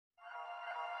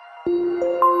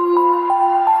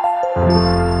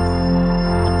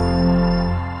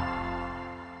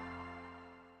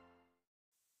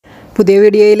പുതിയ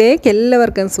വീഡിയോയിലേക്ക്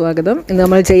എല്ലാവർക്കും സ്വാഗതം. ഇന്ന്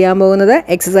നമ്മൾ ചെയ്യാൻ പോകുന്നത്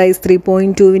എക്സസൈസ്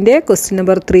 3.2 ക്വസ്റ്റ്യൻ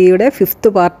നമ്പർ 3 ഫിഫ്ത്ത്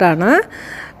പാർട്ടാണ്.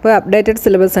 അപ്പോൾ അപ്ഡേറ്റഡ്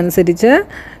സിലബസ് അനുസരിച്ച്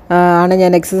ആണ്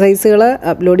ഞാൻ എക്സസൈസുകൾ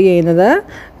അപ്ലോഡ് ചെയ്യുന്നത്.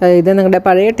 ഇത് നിങ്ങളുടെ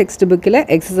പഴയ ടെക്സ്റ്റ് ബുക്കിൽ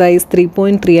എക്സസൈസ്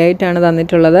 3.3 ആയിട്ടാണ്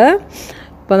തന്നിട്ടുള്ളത്.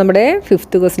 അപ്പോൾ നമ്മുടെ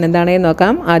ഫിഫ്ത്ത് ക്വസ്റ്റ്യൻ എന്താണെന്ന്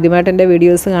നോക്കാം. ആദ്യമായിട്ട് എൻ്റെ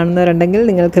വീഡിയോസ് കാണുന്നവരുണ്ടെങ്കിൽ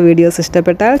നിങ്ങൾക്ക് വീഡിയോസ്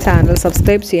ഇഷ്ടപ്പെട്ടാൽ ചാനൽ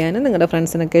സബ്സ്ക്രൈബ് ചെയ്യാനും നിങ്ങളുടെ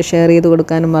ഫ്രണ്ട്സിനൊക്കെ ഷെയർ ചെയ്ത്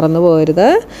കൊടുക്കാനും മറന്നു പോകരുത്.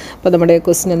 അപ്പോൾ നമ്മുടെ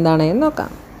ക്വസ്റ്റ്യൻ എന്താണെന്ന്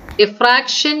നോക്കാം. A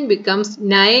fraction becomes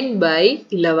 9 by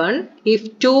 11 if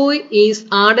 2 is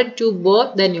added to both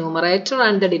the numerator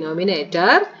and the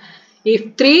denominator. If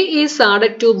 3 is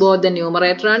added to both the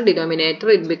numerator and denominator,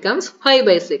 it becomes 5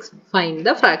 by 6. Find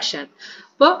the fraction.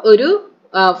 അപ്പോൾ ഒരു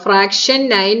ഫ്രാക്ഷൻ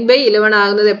 9 by 11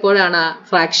 ആകുന്നത് എപ്പോഴാണ്?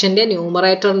 ഫ്രാക്ഷൻ്റെ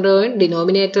ന്യൂമറേറ്ററിൻ്റെയും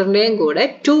ഡിനോമിനേറ്ററിൻ്റെയും കൂടെ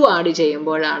 2 add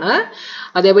ചെയ്യുമ്പോഴാണ്.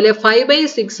 അതേപോലെ 5 by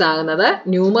 6 ആകുന്നത്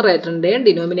ന്യൂമറേറ്ററിൻ്റെയും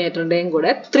ഡിനോമിനേറ്ററിൻ്റെയും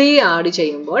കൂടെ 3 add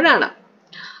ചെയ്യുമ്പോഴാണ്.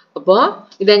 അപ്പോൾ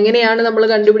ഇതെങ്ങനെയാണ് നമ്മൾ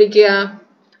കണ്ടുപിടിക്കുക?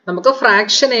 നമുക്ക്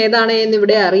ഫ്രാക്ഷൻ ഏതാണ് എന്ന്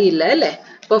ഇവിടെ അറിയില്ല അല്ലേ?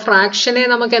 അപ്പോൾ ഫ്രാക്ഷനെ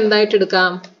നമുക്ക് എന്തായിട്ട്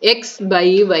എടുക്കാം? എക്സ് ബൈ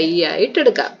വൈ ആയിട്ട്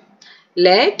എടുക്കാം.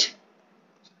 Let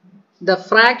the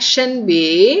fraction B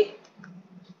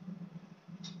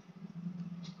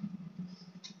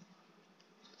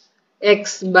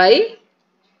X by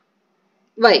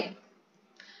Y.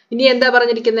 ഇനി എന്താ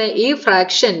പറഞ്ഞിരിക്കുന്നത്? ഈ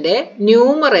ഫ്രാക്ഷന്റെ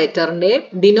ന്യൂമറേറ്ററിന്റെയും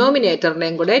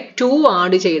ഡിനോമിനേറ്ററിന്റെയും കൂടെ 2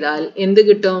 ആഡ് ചെയ്താൽ എന്ത്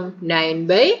കിട്ടും? 9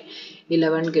 by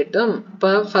 11 കിട്ടും.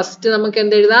 അപ്പൊ ഫസ്റ്റ് നമുക്ക്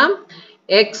എന്ത് എഴുതാം?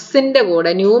 എക്സിന്റെ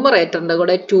കൂടെ ന്യൂമറേറ്ററിന്റെ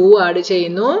കൂടെ 2 ആഡ്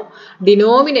ചെയ്യുന്നു,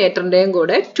 ഡിനോമിനേറ്ററിന്റെയും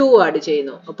കൂടെ 2 ആഡ്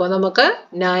ചെയ്യുന്നു. അപ്പോൾ നമുക്ക്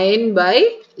 9 by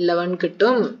 11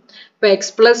 കിട്ടും. ഇപ്പൊ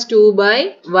X plus 2 by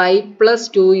Y plus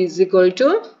 2 is equal to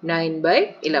 9 by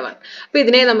 11. അപ്പൊ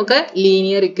ഇതിനെ നമുക്ക്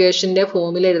ലീനിയർ ഇക്വേഷന്റെ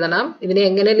ഫോമിൽ എഴുതണം. ഇതിനെ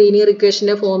എങ്ങനെ ലീനിയർ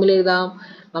ഇക്വേഷന്റെ ഫോമിൽ എഴുതാം?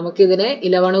 നമുക്ക് ഇതിനെ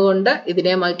 11 കൊണ്ട്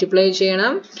ഇതിനെ മൾട്ടിപ്ലൈ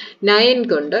ചെയ്യണം, 9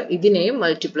 കൊണ്ട് ഇതിനെയും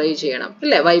മൾട്ടിപ്ലൈ ചെയ്യണം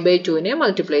അല്ലെ? y by 2നെ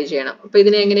മൾട്ടിപ്ലൈ ചെയ്യണം. അപ്പൊ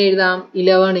ഇതിനെ എങ്ങനെ എഴുതാം?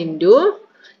 11 into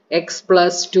X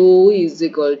plus 2 is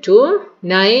equal to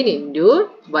 9 into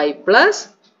Y plus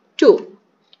 2.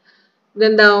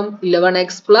 ഇതെന്താവും?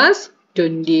 11x plus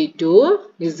 22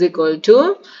 is equal to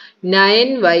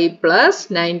 9y plus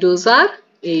 9 2s are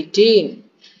 18.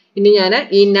 ഇനി ഞാൻ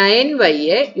ഈ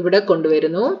 9y ഇവിടെ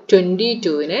കൊണ്ടുവരുന്നു,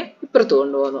 22നെ ഇപ്പുറത്ത്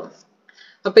കൊണ്ടുപോകുന്നു.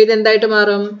 അപ്പൊ ഇതെന്തായിട്ട്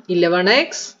മാറും?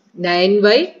 11x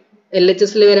 9y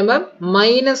LHSൽ വരുമ്പം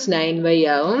മൈനസ് 9y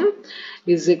ആവും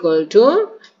is equal to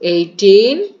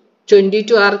 18.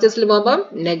 22 RHSൽ പോകുമ്പം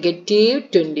നെഗറ്റീവ്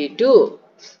 22.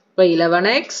 അപ്പോൾ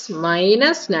 11x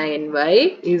minus 9y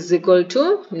is equal to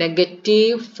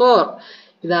negative 4.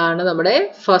 ഇതാണ് നമ്മുടെ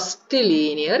ഫസ്റ്റ്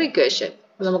ലീനിയർ ഇക്വേഷൻ.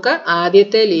 നമുക്ക്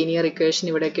ആദ്യത്തെ ലീനിയർ ഇക്വേഷൻ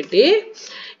ഇവിടെ കിട്ടി.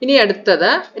 ഇനി അടുത്തത്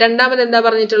രണ്ടാമത് എന്താ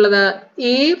പറഞ്ഞിട്ടുള്ളത്?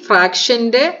 ഈ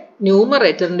ഫ്രാക്ഷന്റെ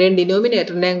ന്യൂമറേറ്ററിന്റെയും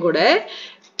ഡിനോമിനേറ്ററിന്റെയും കൂടെ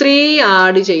 3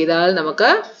 ആഡ് ചെയ്താൽ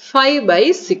നമുക്ക് 5 by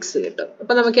 6 കിട്ടും.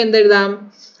 അപ്പൊ നമുക്ക് എന്തെഴുതാം?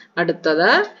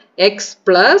 അടുത്തത് എക്സ്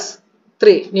പ്ലസ്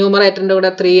 3 ന്യൂമറേറ്ററിന്റെ കൂടെ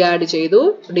 3 ആഡ് ചെയ്തു,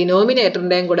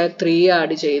 ഡിനോമിനേറ്ററിന്റെയും കൂടെ 3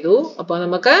 ആഡ് ചെയ്തു. അപ്പോൾ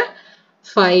നമുക്ക്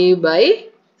 5 by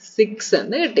 6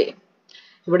 എന്ന് കിട്ടി.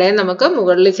 ഇവിടെ നമുക്ക്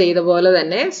മുകളിൽ ചെയ്ത പോലെ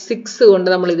തന്നെ 6 കൊണ്ട്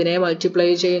നമ്മൾ ഇതിനെ മൾട്ടിപ്ലൈ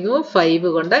ചെയ്യുന്നു,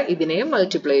 5 കൊണ്ട് ഇതിനെയും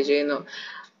മൾട്ടിപ്ലൈ ചെയ്യുന്നു.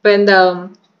 അപ്പൊ എന്താവും?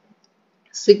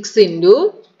 6 into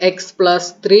X plus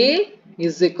 3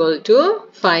 is equal to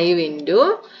 5 into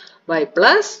Y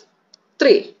plus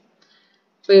 3.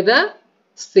 അപ്പൊ ഇത്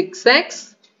 6x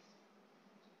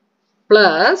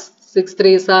plus 6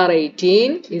 3s are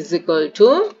 18 is equal to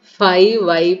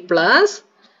 5y plus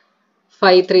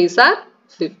 5 3s are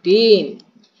 15.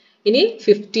 ഇനി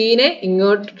 15നെ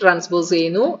ഇങ്ങോട്ട് ട്രാൻസ്പോസ്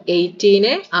ചെയ്യുന്നു,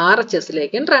 18നെ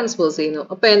RHSലേക്ക് ട്രാൻസ്പോസ് ചെയ്യുന്നു.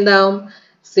 അപ്പൊ എന്താവും?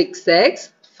 6x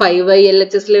 5y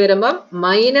LHSൽ വരുമ്പം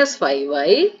minus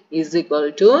 5y is equal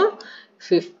to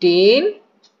 15.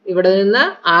 ഇവിടെ നിന്ന്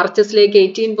RHSലേക്ക്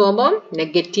 18 പോകുമ്പം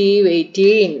നെഗറ്റീവ്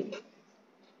 18.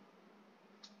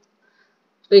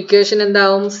 ഇക്വേഷൻ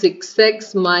എന്താവും? 6x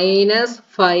minus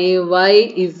 5y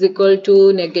is equal to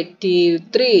negative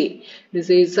 3.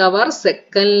 This is our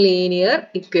second linear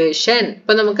equation.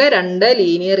 ഇപ്പൊ നമുക്ക് 2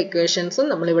 ലീനിയർ ഇക്വേഷൻസും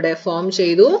നമ്മൾ ഇവിടെ ഫോം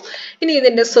ചെയ്തു. ഇനി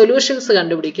ഇതിന്റെ സൊല്യൂഷൻസ്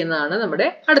കണ്ടുപിടിക്കുന്നതാണ് നമ്മുടെ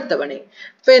അടുത്ത പണി.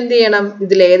 അപ്പൊ എന്ത് ചെയ്യണം?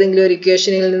 ഇതിൽ ഏതെങ്കിലും ഒരു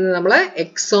ഇക്വേഷനിൽ നിന്ന് നമ്മൾ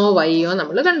എക്സോ വൈയോ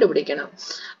നമ്മൾ കണ്ടുപിടിക്കണം.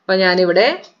 അപ്പൊ ഞാനിവിടെ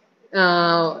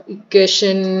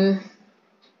ഇക്വേഷൻ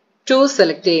 2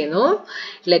 സെലക്ട് ചെയ്യുന്നു.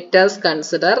 ലെറ്റ് us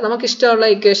കൺസിഡർ, നമുക്ക് ഇഷ്ടമുള്ള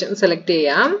ഇക്വേഷൻ സെലക്ട്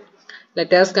ചെയ്യാം.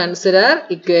 Let us consider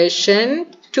equation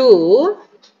 2.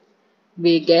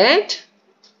 we get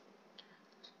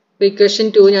equation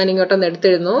 2 ഞാൻ ഇങ്ങോട്ടൊന്ന്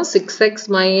എടുത്തിരുന്നു. 6x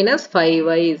minus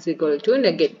 5y is equal to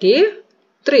negative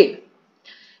 3.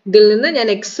 ഇതിൽ നിന്ന് ഞാൻ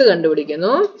എക്സ്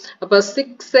കണ്ടുപിടിക്കുന്നു. അപ്പൊ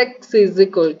 6x ഈസ്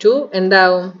ഈക്വൽ ടു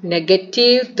എന്താവും?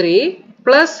 നെഗറ്റീവ് 3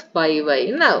 പ്ലസ് 5y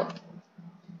എന്നാവും.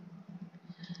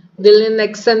 ഇതിൽ നിന്ന്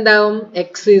x എന്താവും?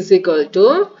 x is equal to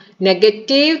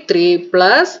negative 3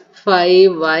 plus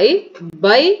 5y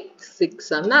by 6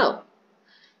 എന്നാവും.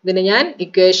 ഇതിന് ഞാൻ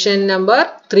ഇക്വേഷൻ നമ്പർ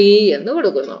 3 എന്ന്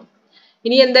കൊടുക്കുന്നു.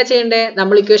 ഇനി എന്താ ചെയ്യണ്ടേ?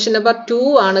 നമ്മൾ ഇക്വേഷൻ നമ്പർ 2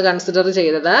 ആണ് കൺസിഡർ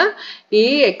ചെയ്തത്. ഈ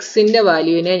എക്സിന്റെ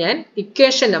വാല്യൂവിനെ ഞാൻ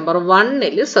ഇക്വേഷൻ നമ്പർ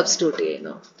 1 സബ്സ്റ്റിറ്റ്യൂട്ട്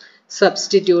ചെയ്യുന്നു.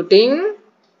 Substituting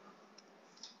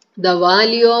the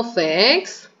value of x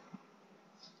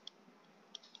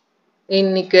in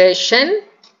equation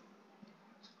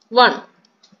 1.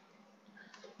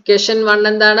 Equation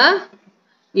 1 എന്താണ്?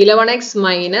 11x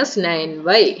minus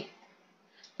 9y.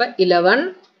 അപ്പോൾ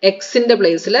 11xന്റെ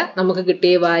പ്ലേസിൽ നമുക്ക്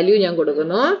കിട്ടിയ വാല്യൂ ഞാൻ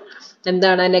കൊടുക്കുന്നു.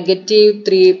 എന്താണ്? negative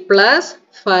 3 plus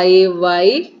 5y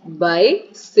by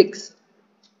 6.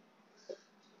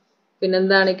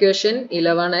 പിന്നെന്താണ് equation?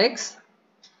 11x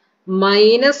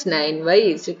minus 9y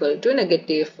is equal to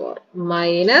negative 4.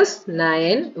 Minus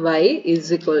 9y is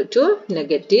equal to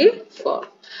negative 4.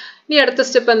 ഇനി അടുത്ത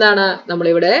സ്റ്റെപ്പ് എന്താണ്?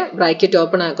 നമ്മളിവിടെ ബ്രാക്കറ്റ്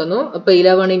ഓപ്പൺ ആക്കുന്നു. അപ്പോൾ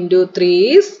 11 into 3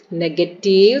 is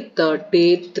negative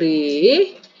 33.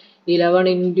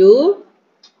 11 into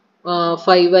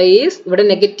 5y is, ഇവിടെ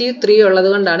negative 3 ഉള്ളത്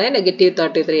കൊണ്ടാണ് negative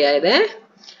 33 ആയത്.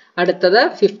 അടുത്തത്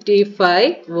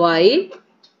 55y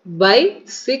by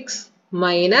 6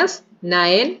 minus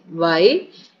 9y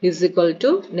is equal to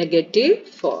negative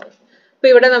 4. അപ്പോൾ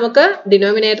ഇവിടെ നമുക്ക്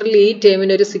ഡിനോമിനേറ്ററിൽ ഈ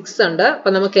ടേമിന് ഒരു 6 ഉണ്ട്.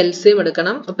 അപ്പോൾ നമുക്ക് എൽസിയം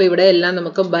എടുക്കണം. അപ്പോൾ ഇവിടെ എല്ലാം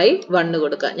നമുക്ക് ബൈ 1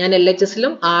 കൊടുക്കാം. ഞാൻ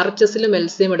LHSലും RHSലും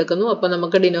എൽസിയം എടുക്കുന്നു. അപ്പോൾ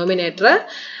നമുക്ക് ഡിനോമിനേറ്റർ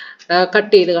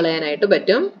കട്ട് ചെയ്ത് കളയാനായിട്ട്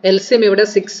പറ്റും. എൽസിയം ഇവിടെ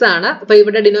 6 ആണ്. അപ്പോൾ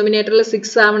ഇവിടെ ഡിനോമിനേറ്ററിൽ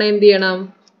 6 ആവണേ എന്ത് ചെയ്യണം?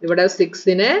 ഇവിടെ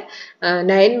 6നെ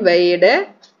 9yയുടെ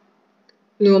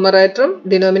ന്യൂമറേറ്ററും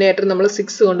ഡിനോമിനേറ്ററും നമ്മൾ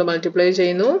 6 കൊണ്ട് മൾട്ടിപ്ലൈ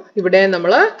ചെയ്യുന്നു. ഇവിടെ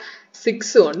നമ്മൾ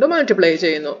 6 കൊണ്ട് മൾട്ടിപ്ലൈ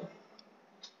ചെയ്യുന്നു.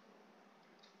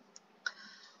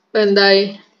 അപ്പോൾ എന്തായി?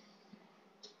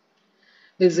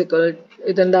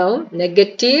 ഇതെന്താവും?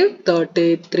 negative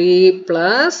 33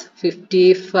 plus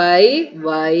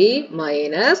 55y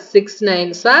minus 6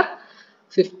 9s are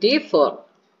 54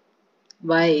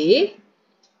 y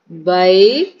by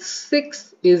 6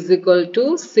 is equal to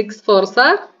 6 4s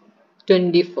are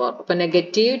 24. അപ്പോൾ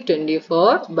negative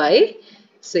 24 by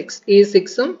 6. ഈ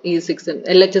 6ഉം ഈ 6ഉം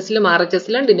LHSലും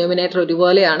RHSലും ഡിനോമിനേറ്റർ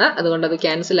ഒരുപോലെയാണ്. അതുകൊണ്ട് അത്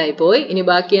ക്യാൻസൽ ആയി പോയി. ഇനി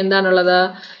ബാക്കി എന്താണുള്ളത്?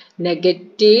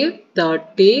 negative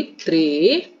 33.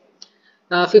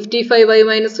 55y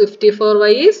minus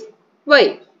 54y is y.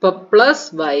 അപ്പോൾ plus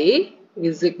y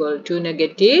is equal to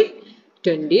negative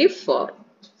 24.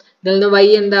 ഇതിൽ നിന്ന് y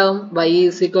എന്താവും? y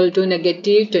is equal to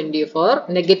negative 24.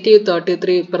 negative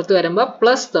 33 ഇപ്പുറത്ത് വരുമ്പോൾ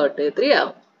plus 33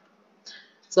 ആവും.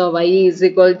 So y is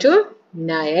equal to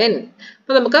 9.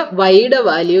 അപ്പോൾ നമുക്ക് yയുടെ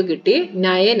വാല്യൂ കിട്ടി,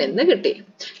 9 എന്ന് കിട്ടി.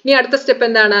 ഇനി അടുത്ത സ്റ്റെപ്പ്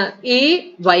എന്താണ്? ഈ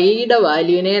yയുടെ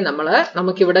വാല്യൂവിനെ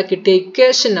നമുക്കിവിടെ കിട്ടിയ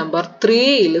ഇക്വേഷൻ നമ്പർ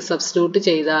 3 സബ്സ്റ്റിറ്റ്യൂട്ട്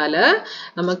ചെയ്താൽ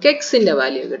നമുക്ക് എക്സിന്റെ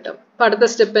വാല്യൂ കിട്ടും. അപ്പോൾ അടുത്ത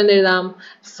സ്റ്റെപ്പ് എന്ത് എഴുതാം?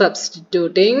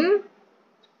 Substituting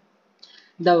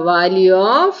the value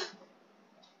of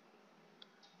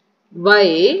y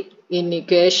in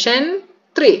equation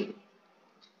 3.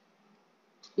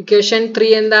 Equation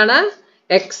 3 എന്താണ്?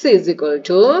 x is equal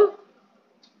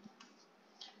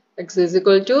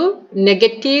to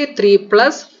negative 3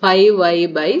 plus 5y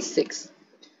by 6.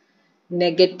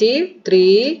 Negative 3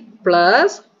 plus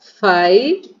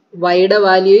 5, yയുടെ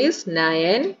value is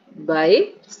 9 by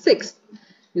 6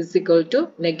 is equal to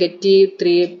negative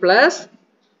 3 plus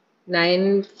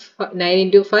 9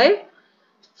 into 5,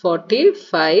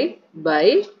 45 by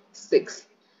 6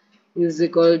 is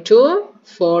equal to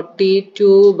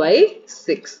 42 by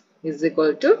 6 is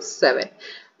equal to 7.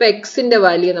 അപ്പോൾ എക്സിന്റെ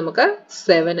value നമുക്ക്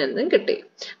 7 എന്നും കിട്ടി.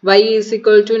 y is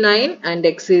equal to 9 and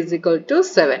x is equal to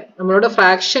 7. നമ്മളോട്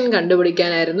fraction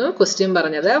കണ്ടുപിടിക്കാനായിരുന്നു question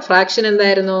പറഞ്ഞത്. Fraction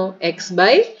എന്തായിരുന്നു? x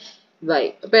by y.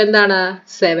 അപ്പോൾ എന്താണ്?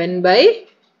 7 by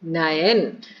 9.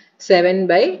 7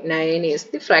 by 9 is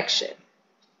the fraction.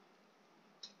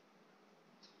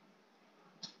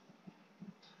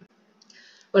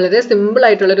 വളരെ സിമ്പിൾ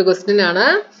ആയിട്ടുള്ളൊരു ക്വസ്റ്റ്യൻ ആണ്.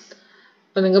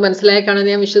 അപ്പോൾ നിങ്ങൾക്ക് മനസ്സിലായി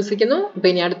കാണുമെന്ന് ഞാൻ വിശ്വസിക്കുന്നു. അപ്പോൾ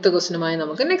ഇനി അടുത്ത ക്വസ്റ്റ്യനുമായി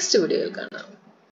നമുക്ക് നെക്സ്റ്റ് വീഡിയോയിൽ കാണാം.